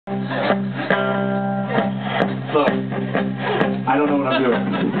Look, I don't know what I'm doing.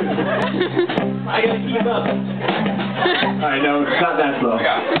 I gotta keep up. Alright, no, it's not that slow.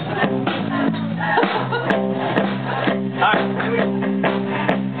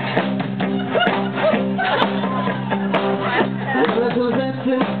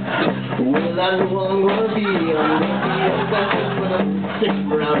 Well, I know I'm gonna be assassin when I'm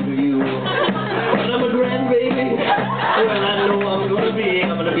sticking around to you. When I'm a grandbaby, well, I know I'm gonna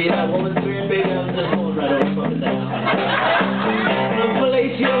be that woman's grandbaby. I'm just going right over from down. I'm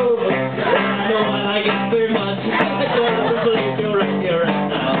Palacio, I know I like it very much. I'm Palacio right here, right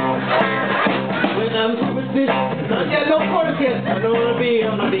now. When I'm superstitious, yeah, no quarter kids. I know I'm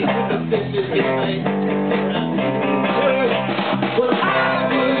gonna be superstitious, get my around you. Well, I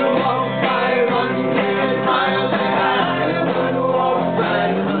will walk 500 miles and I will walk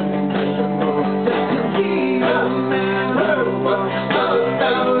 500 more just to see a man who walks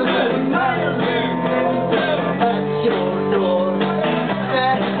 1,000 miles at your door.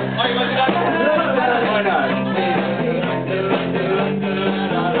 Why not?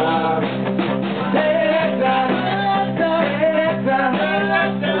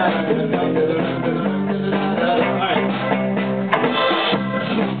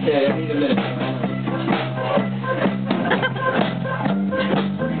 Okay, I need a minute.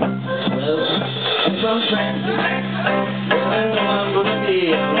 Well, if I'm prancing, well, I know I'm gonna be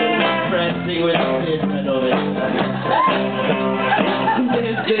prancing with this right over there.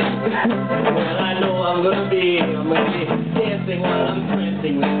 Dancing, well, I know I'm gonna be dancing while I'm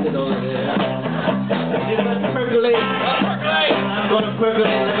prancing with it over there. If I percolate, I'm gonna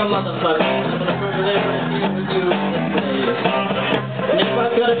percolate like a motherfucker. I'm gonna percolate right here with you. And if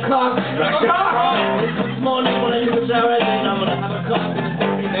I've got a cock, this morning when I do a shower, then I'm gonna have a cock in the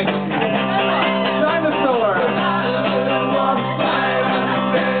dirty next to me. Dinosaur!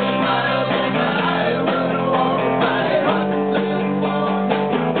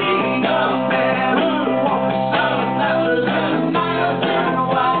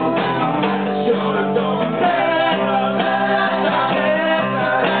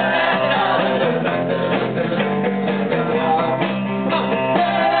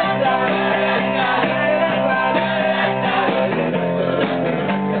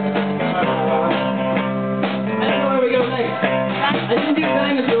 I didn't do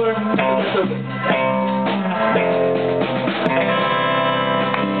dinosaur, but that's okay.